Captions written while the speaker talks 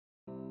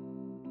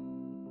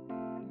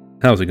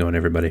How's it going,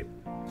 everybody?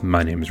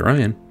 My name is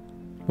Ryan.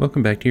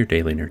 Welcome back to your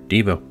Daily Nerd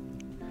Devo.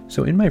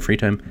 So in my free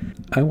time,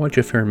 I watch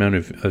a fair amount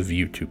of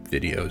YouTube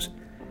videos.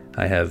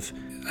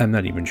 I'm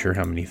not even sure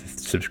how many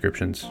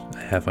subscriptions I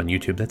have on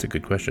YouTube. That's a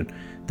good question.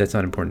 That's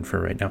not important for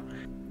right now.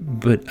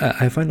 But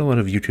I find a lot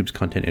of YouTube's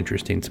content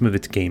interesting. Some of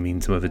it's gaming,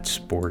 some of it's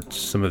sports,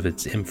 some of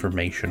it's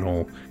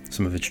informational,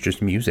 some of it's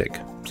just music,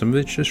 some of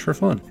it's just for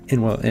fun.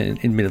 And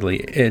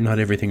admittedly, not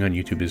everything on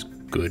YouTube is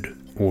good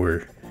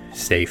or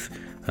safe.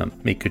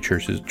 Make good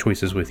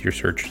choices with your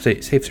search.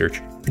 Safe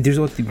search. There's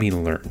a lot to be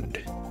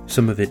learned.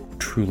 Some of it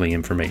truly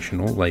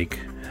informational, like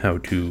how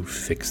to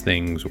fix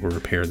things or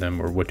repair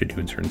them or what to do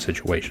in certain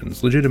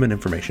situations. Legitimate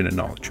information and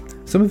knowledge.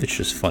 Some of it's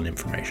just fun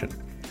information.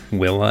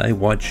 Will I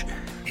watch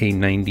a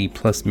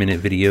 90-plus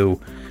minute video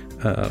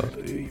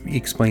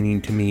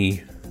explaining to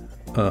me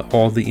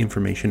all the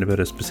information about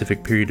a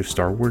specific period of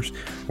Star Wars,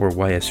 or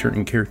why a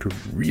certain character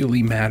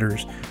really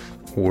matters,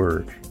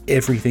 or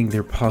everything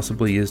there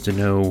possibly is to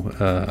know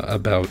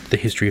about the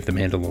history of the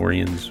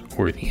Mandalorians,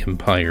 or the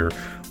Empire,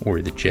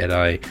 or the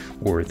Jedi,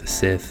 or the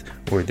Sith,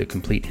 or the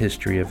complete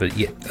history of it?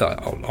 Yeah,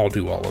 I'll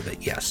do all of it,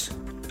 yes.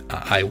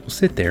 I will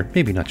sit there,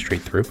 maybe not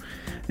straight through,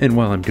 and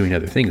while I'm doing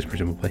other things,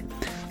 presumably,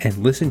 and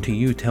listen to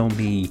you tell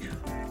me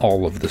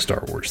all of the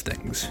Star Wars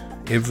things.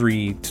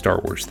 Every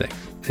Star Wars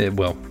thing.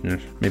 Well,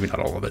 maybe not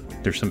all of it.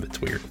 There's some that's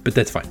weird, but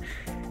that's fine.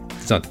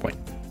 It's not the point.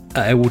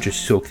 I will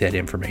just soak that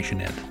information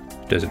in.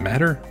 Does it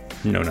matter?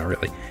 No, not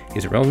really.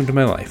 Is it relevant to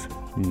my life?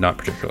 Not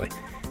particularly.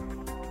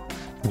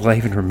 Will I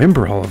even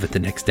remember all of it the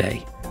next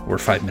day? Or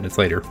 5 minutes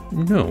later?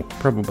 No,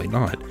 probably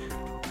not.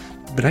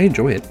 But I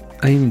enjoy it.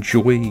 I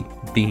enjoy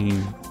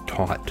being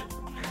taught.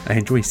 I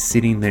enjoy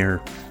sitting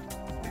there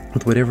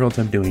with whatever else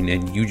I'm doing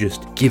and you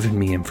just giving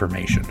me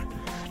information.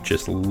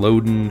 Just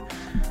loading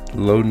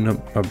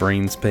up my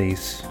brain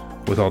space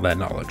with all that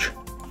knowledge.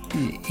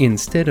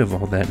 Instead of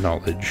all that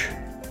knowledge,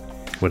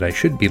 what I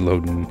should be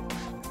loading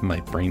my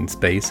brain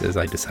space, as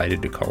I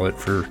decided to call it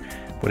for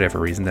whatever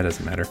reason, that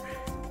doesn't matter.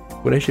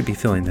 What I should be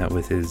filling that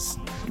with is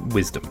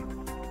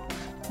wisdom.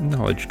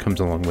 Knowledge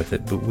comes along with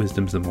it, but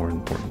wisdom's the more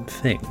important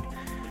thing.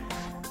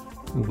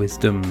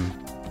 Wisdom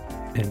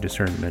and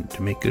discernment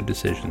to make good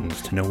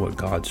decisions, to know what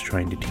God's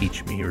trying to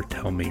teach me or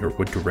tell me, or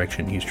what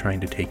direction He's trying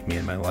to take me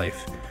in my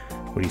life,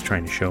 what He's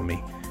trying to show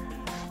me.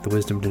 The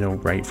wisdom to know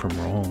right from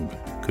wrong,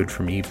 good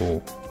from evil.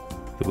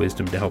 The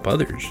wisdom to help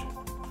others,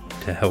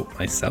 to help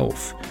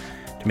myself,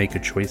 to make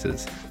good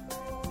choices.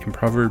 In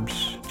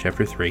Proverbs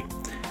chapter 3,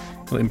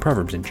 well, in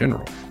Proverbs in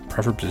general,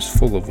 Proverbs is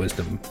full of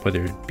wisdom,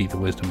 whether it be the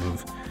wisdom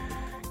of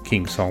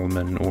King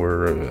Solomon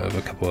or of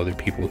a couple other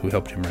people who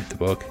helped him write the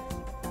book.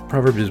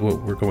 Proverbs is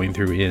what we're going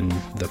through in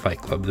the Fight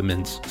Club, the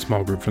men's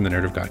small group from the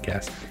Nerd of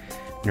Godcast.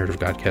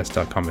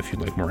 nerdofgodcast.com if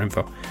you'd like more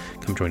info.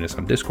 Come join us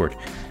on Discord.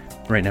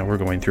 Right now we're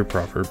going through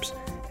Proverbs,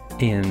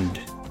 and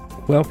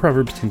while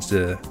Proverbs tends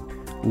to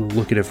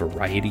look at a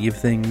variety of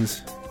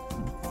things,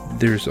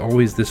 there's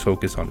always this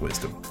focus on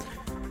wisdom,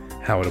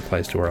 how it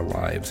applies to our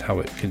lives, how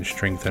it can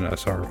strengthen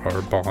us,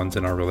 our bonds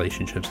and our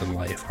relationships in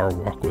life, our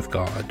walk with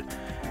God,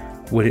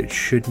 what it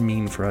should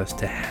mean for us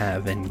to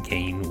have and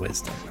gain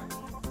wisdom.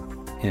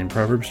 In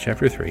Proverbs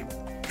chapter 3,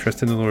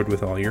 trust in the Lord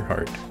with all your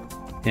heart,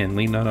 and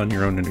lean not on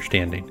your own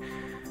understanding.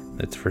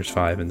 That's verse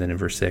 5, and then in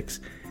verse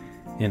 6,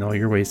 in all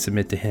your ways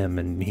submit to Him,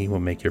 and He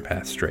will make your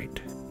path straight.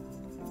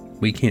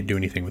 We can't do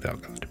anything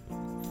without God.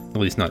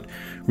 At least not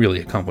really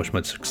accomplish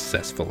much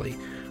successfully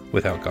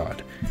without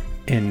God.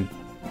 And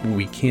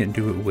we can't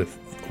do it with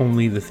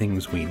only the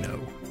things we know.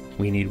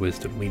 We need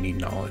wisdom, we need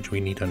knowledge, we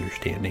need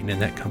understanding,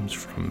 and that comes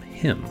from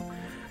Him.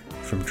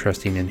 From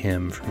trusting in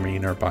Him, from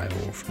reading our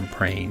Bible, from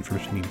praying, from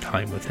spending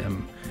time with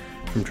Him,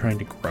 from trying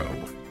to grow.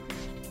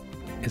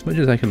 As much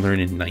as I can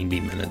learn in 90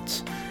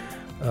 minutes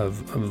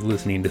of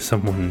listening to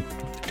someone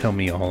tell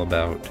me all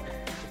about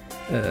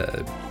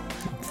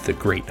the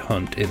Great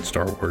Hunt in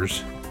Star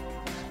Wars.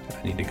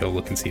 I need to go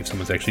look and see if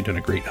someone's actually done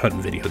a Great Hunt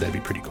video. That'd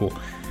be pretty cool.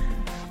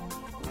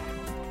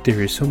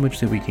 There is so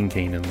much that we can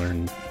gain and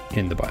learn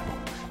in the Bible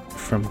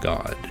from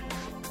God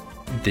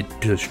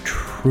that does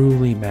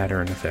truly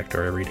matter and affect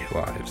our everyday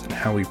lives and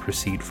how we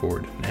proceed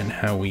forward and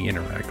how we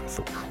interact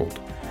with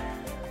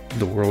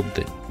the world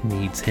that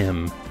needs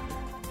Him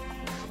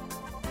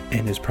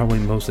and is probably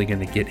mostly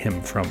going to get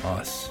Him from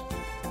us,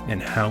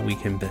 and how we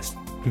can best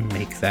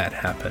make that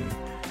happen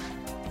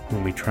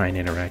when we try and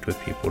interact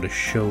with people to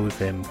show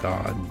them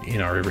God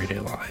in our everyday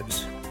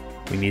lives.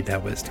 We need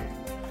that wisdom.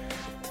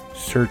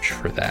 Search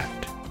for that.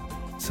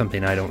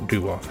 Something I don't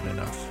do often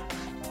enough.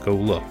 Go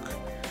look.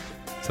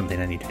 Something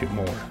I need to do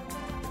more.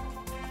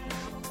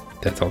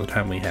 That's all the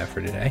time we have for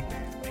today.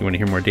 If you want to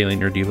hear more Daily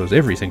Nerd Devos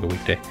every single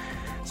weekday,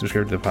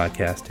 subscribe to the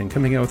podcast and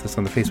come hang out with us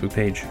on the Facebook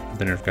page,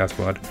 the Nerd of God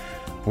Squad,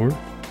 or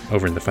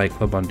over in the Fight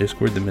Club on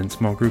Discord, the men's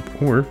small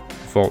group, or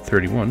Vault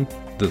 31,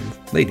 the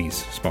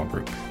ladies' small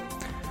group.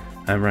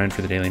 I'm Ryan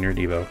for the Daily Nerd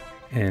Devo,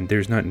 and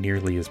there's not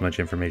nearly as much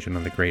information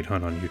on the Great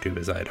Hunt on YouTube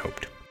as I had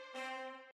hoped.